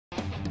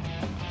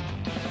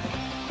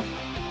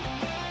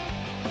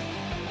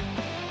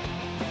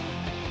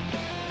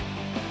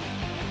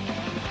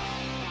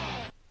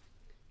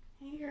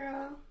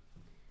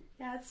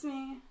Yeah, it's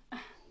me.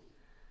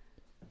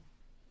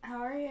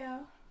 How are you?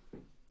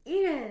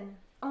 Eden!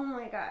 Oh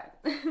my god.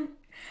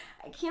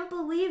 I can't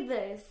believe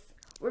this.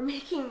 We're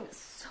making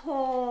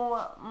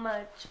so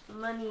much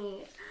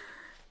money.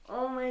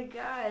 Oh my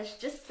gosh.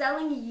 Just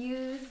selling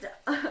used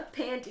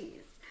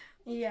panties.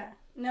 Yeah.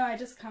 No, I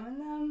just come in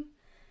them,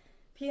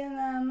 pee in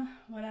them,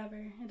 whatever.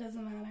 It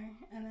doesn't matter.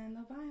 And then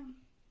they'll buy them.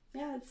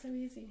 Yeah, it's so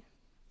easy.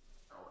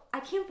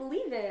 I can't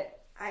believe it.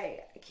 I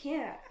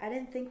can't. I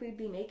didn't think we'd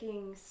be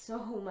making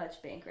so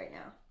much bank right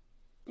now.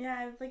 Yeah,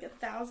 I have like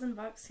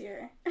 $1,000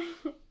 here.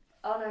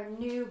 On our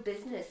new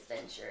business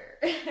venture.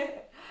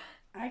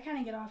 I kind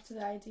of get off to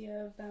the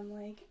idea of them,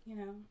 like, you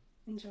know,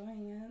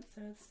 enjoying it,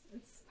 so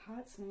it's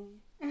hot to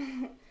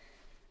me.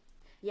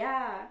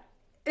 Yeah.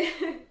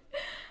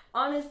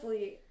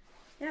 Honestly.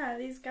 Yeah,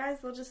 these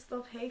guys,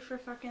 they'll pay for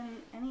fucking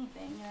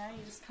anything, you know?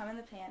 You just come in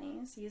the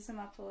panties, use them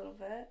up a little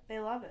bit. They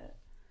love it.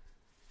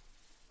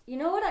 You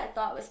know what I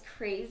thought was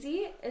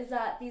crazy? Is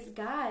that these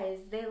guys,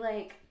 they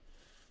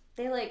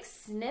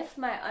sniff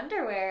my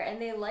underwear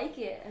and they like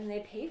it and they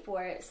pay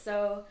for it.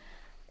 So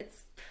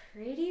it's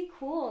pretty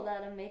cool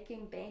that I'm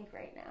making bank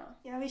right now.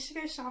 Yeah, we should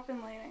go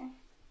shopping later.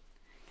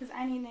 Because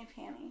I need new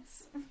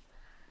panties.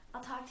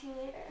 I'll talk to you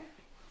later.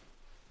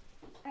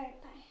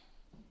 Alright, bye.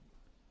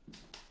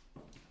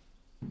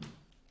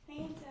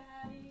 Hey,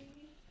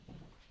 Daddy.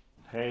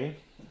 Hey.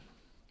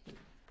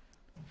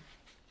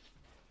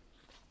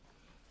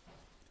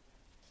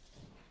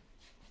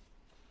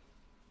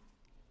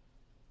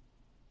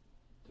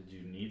 Did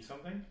you need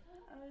something?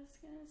 I was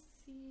gonna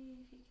see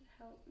if you could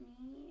help me.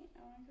 I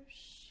wanna go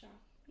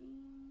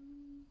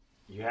shopping.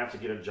 You have to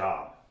get a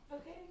job.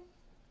 Okay.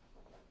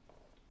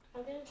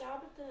 I'll get a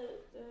job at the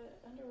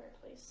underwear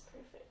place.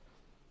 Perfect.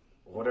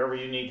 Whatever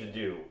you need to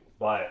do,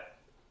 but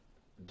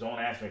don't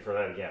ask me for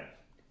that again.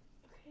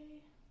 Okay.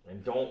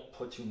 And don't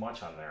put too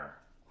much on there.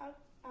 I'll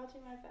do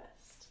my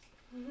best.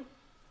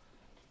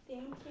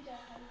 Thank you,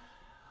 Dad.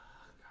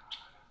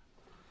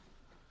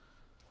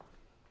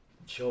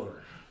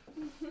 Children.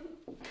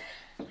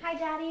 Hi,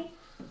 Daddy.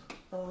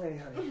 Oh, hey,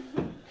 honey.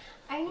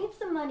 I need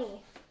some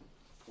money.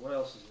 What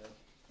else is there?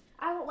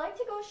 I would like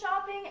to go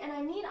shopping and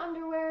I need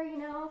underwear, you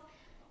know.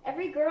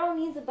 Every girl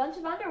needs a bunch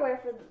of underwear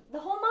for the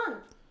whole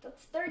month.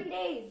 That's 30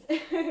 days. Oh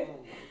my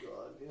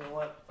god. You know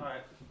what?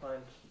 Alright,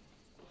 fine.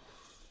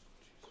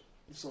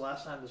 It's the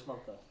last time this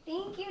month, though.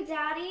 Thank you,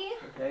 Daddy.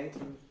 Okay?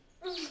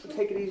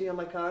 Take it easy on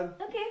my card.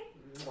 Okay.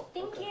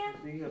 Thank you.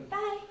 Be good.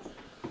 Bye.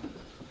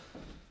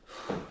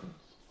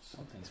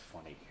 Something's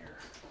funny here.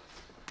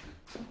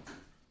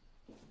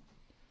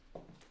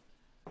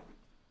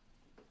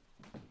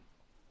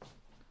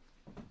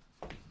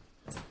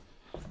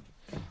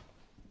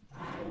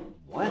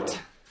 What?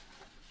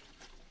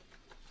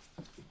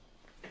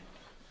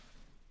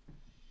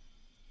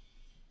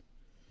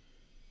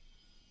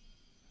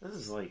 This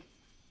is like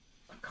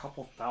a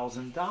couple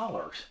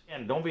 $1,000.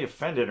 And don't be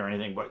offended or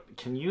anything, but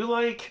can you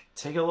like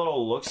take a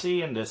little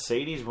look-see into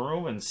Sadie's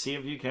room and see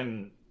if you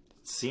can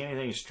see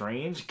anything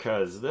strange?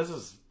 Because this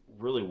is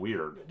really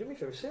weird. Do me a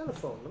favor, stay on the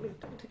phone. Let me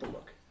take a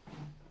look.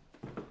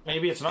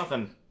 Maybe it's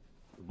nothing,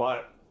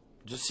 but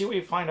just see what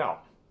you find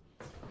out.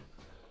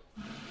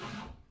 Oh,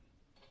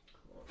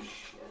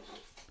 shit.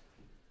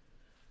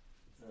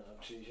 Oh,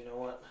 geez, you know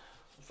what?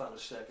 I found a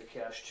stack of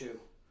cash, too.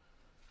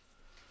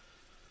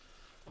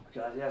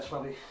 God, yeah, it's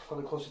probably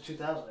close to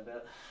 2,000, I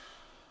bet.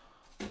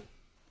 Damn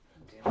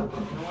it.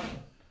 You know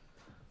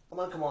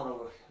what? Come on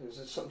over.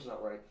 Something's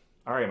not right.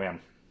 All right, man.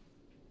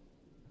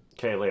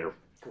 Okay, later.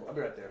 Cool, I'll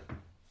be right there.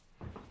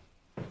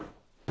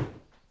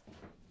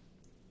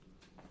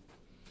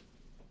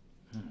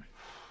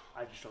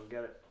 I just don't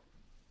get it.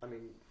 I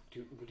mean,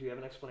 do you have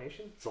an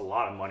explanation? It's a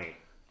lot of money.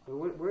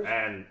 Where's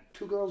And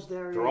two girls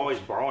there? they're always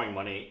borrowing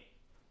money,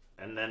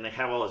 and then they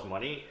have all this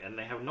money, and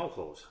they have no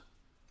clothes.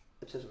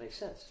 It doesn't make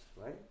sense,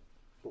 right?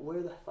 But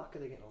where the fuck are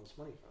they getting all this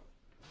money from?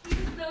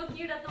 He's so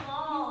cute at the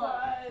mall.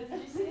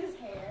 Did you see his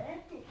hair?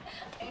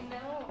 I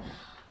know.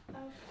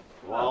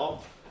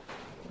 Well,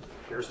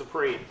 here's the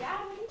pre. Dad,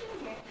 what are you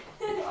doing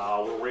here?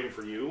 We're waiting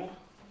for you.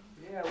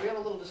 Yeah, we have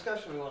a little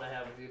discussion we want to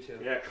have with you two.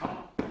 Yeah, come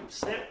on.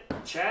 Sit,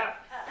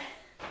 chat.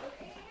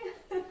 Okay.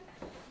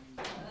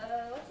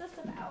 What's this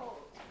about?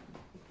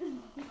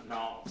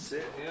 No,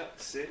 sit. Yeah,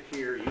 sit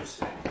here. You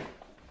sit.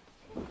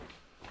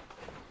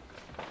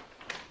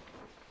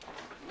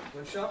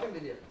 Went shopping,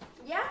 did you?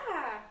 Yeah.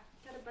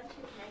 Got a bunch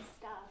of nice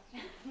stuff.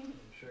 I'm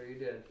sure you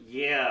did.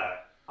 Yeah.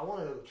 I want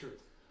to know the truth.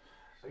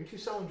 Are you two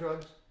selling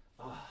drugs?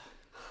 No.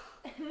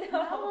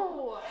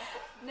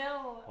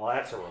 No. Well,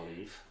 that's a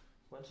relief.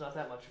 Well, it's not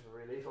that much of a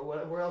relief. Or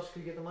where else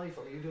could you get the money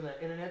from? Are you doing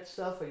that internet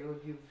stuff? Are you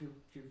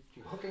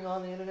hooking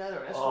on the internet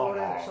or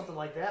escorting or something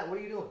like that? What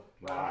are you doing?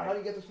 How do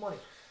you get this money?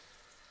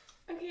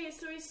 Okay,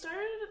 so we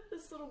started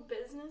this little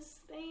business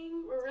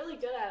thing. We're really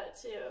good at it,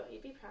 too.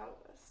 You'd be proud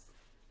of us.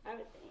 I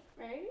would think,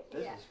 right?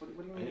 Business? Yeah.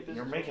 What do you mean business?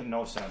 You're making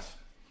no sense.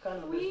 What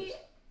kind of a We, business?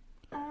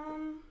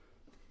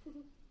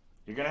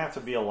 You're gonna have to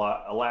be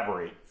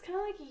elaborate. it's kind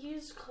of like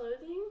used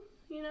clothing,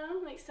 you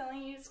know? Like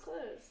selling used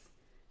clothes.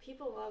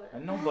 People love it. I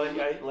know, but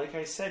like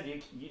I said,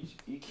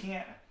 you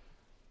can't.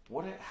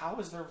 How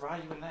is there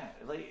value in that?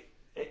 Like,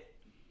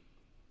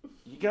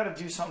 you got to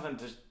do something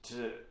to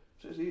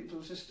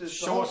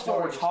show us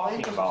what we're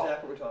talking about.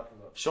 Exactly what we're talking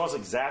about. Show us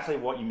exactly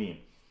what you mean.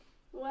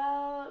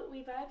 Well,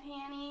 we buy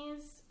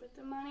panties with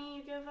the money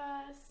you give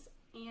us,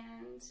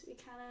 and we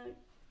kind of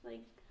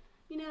like,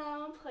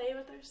 play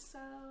with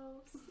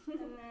ourselves, and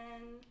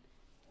then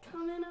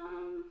come in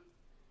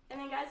and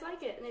then guys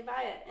like it and they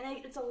buy it, and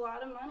it's a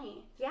lot of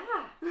money. Yeah.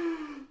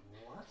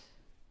 What?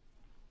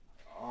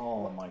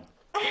 Oh my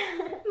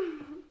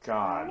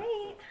God!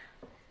 Right.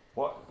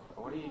 What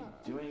are you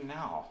doing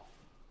now?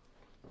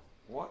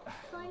 What?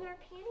 Pulling our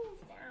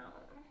panties down.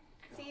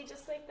 See,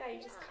 just like that,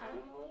 you just come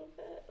in a little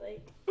bit,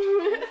 like.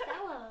 And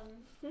sell them.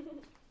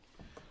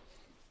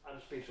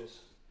 I'm speechless.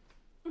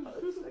 I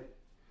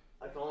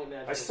can only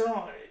imagine. I still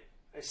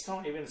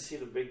don't even see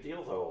the big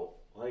deal though.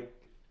 Like,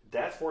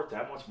 that's worth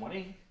that much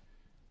money?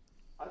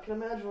 I can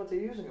imagine what they're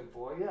using it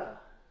for. Yeah.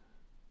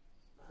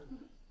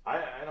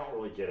 I don't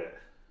really get it.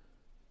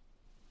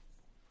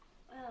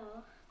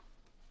 Well.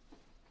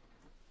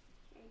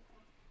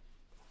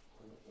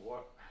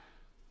 What?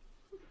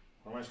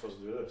 How am I supposed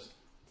to do this?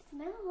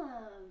 Smell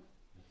them.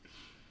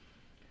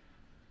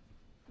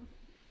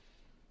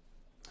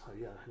 Oh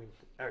yeah. I mean,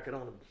 Eric, I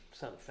don't want to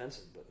sound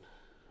offensive, but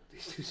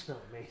these two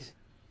smell amazing.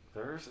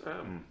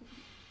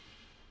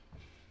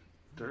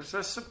 There's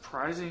a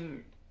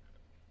surprising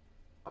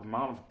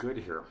amount of good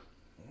here.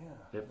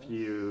 Yeah. If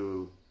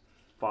you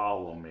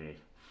follow me,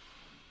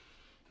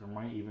 there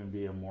might even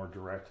be a more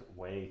direct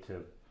way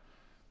to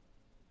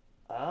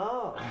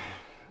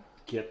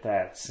get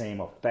that same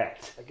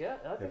effect. I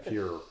think if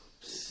you're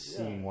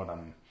seeing what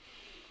I'm.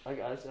 I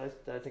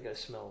think I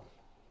smell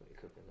what you're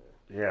cooking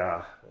there.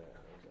 Yeah. Yeah.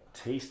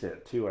 Taste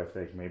it too. I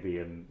think maybe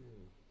and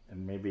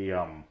maybe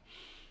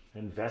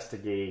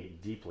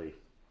investigate deeply.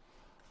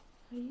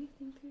 What do you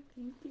think they're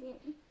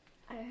thinking?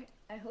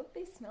 I hope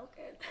they smell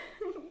good.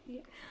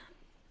 Yeah,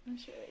 I'm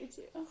sure they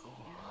do.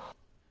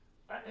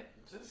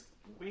 Just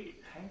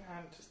wait, hang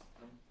on, just.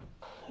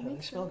 Yeah,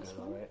 they smell good,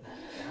 all right.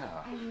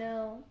 Yeah. I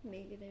know.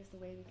 Maybe there's a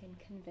way we can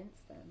convince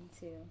them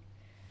to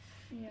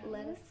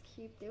let us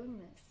keep doing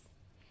this.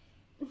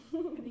 I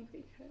think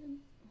we could.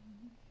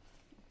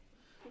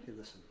 Hey,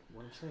 listen.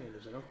 What I'm saying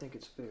is, I don't think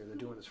it's fair. They're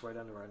doing this right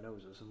under our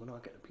noses, and we're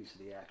not getting a piece of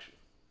the action.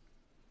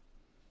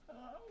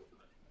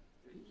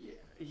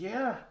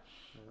 Yeah.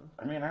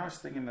 I mean, I was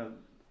thinking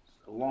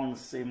along the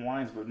same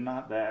lines, but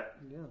not that.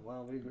 Yeah.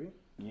 Well, we agree.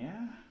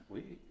 Yeah. All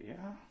right.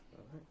 Yeah.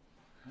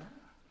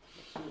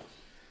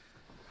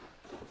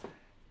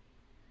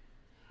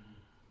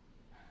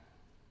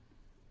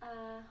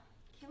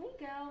 Can we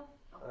go?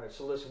 All right.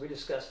 So listen, we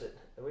discussed it,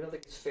 and we don't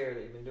think it's fair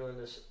that you've been doing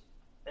this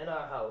in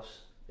our house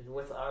and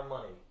with our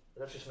money.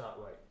 That's just not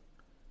right.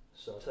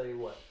 So I'll tell you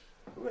what.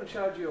 We're going to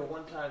charge you a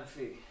one-time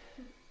fee.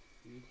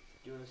 You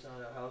doing this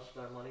on our house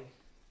with our money?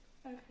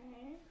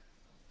 Okay.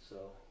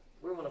 So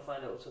we want to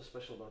find out what's so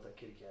special about that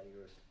kitty cat of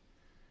yours.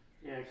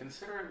 Yeah,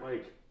 consider it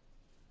like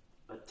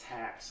a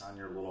tax on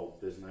your little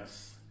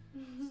business.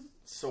 Mm-hmm.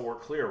 So we're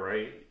clear,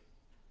 right?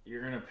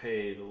 You're gonna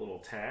pay the little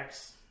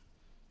tax.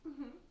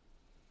 Mm-hmm.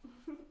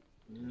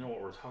 You know what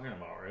we're talking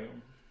about, right?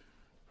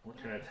 What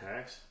kind of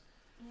tax?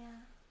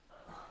 Yeah.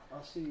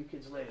 I'll see you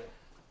kids later.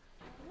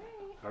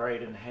 All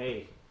right, and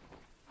hey,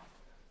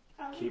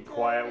 I'm keep good.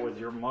 quiet with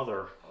your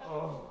mother.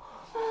 Oh.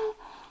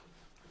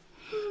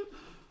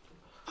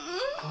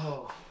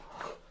 Oh.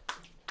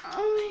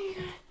 Oh my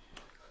god.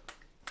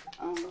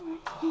 Oh my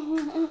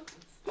god.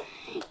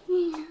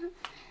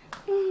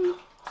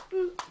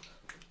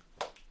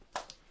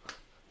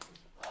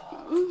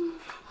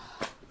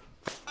 Oh,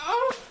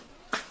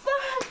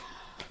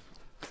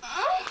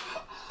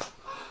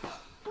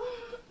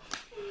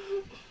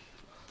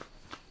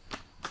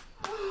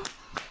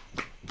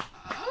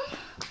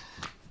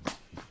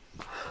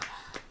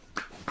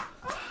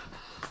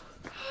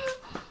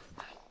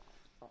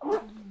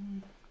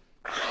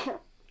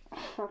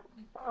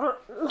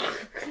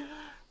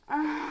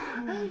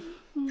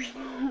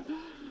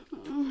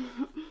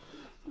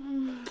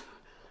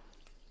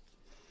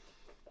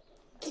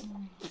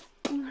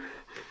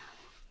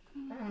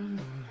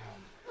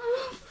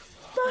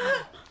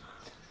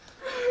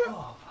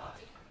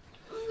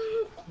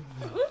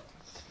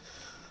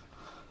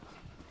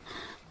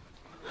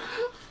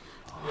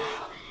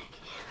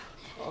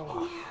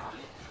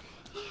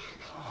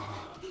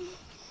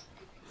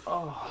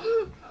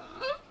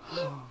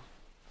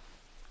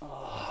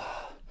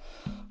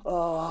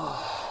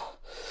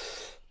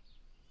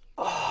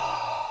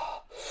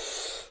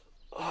 fuck.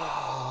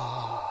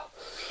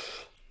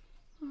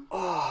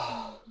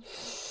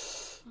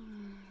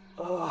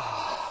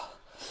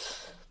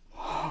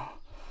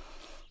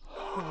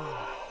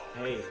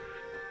 Hey,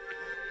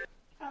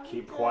 I'm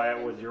keep good.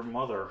 quiet with your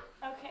mother.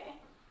 Okay.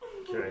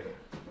 Okay.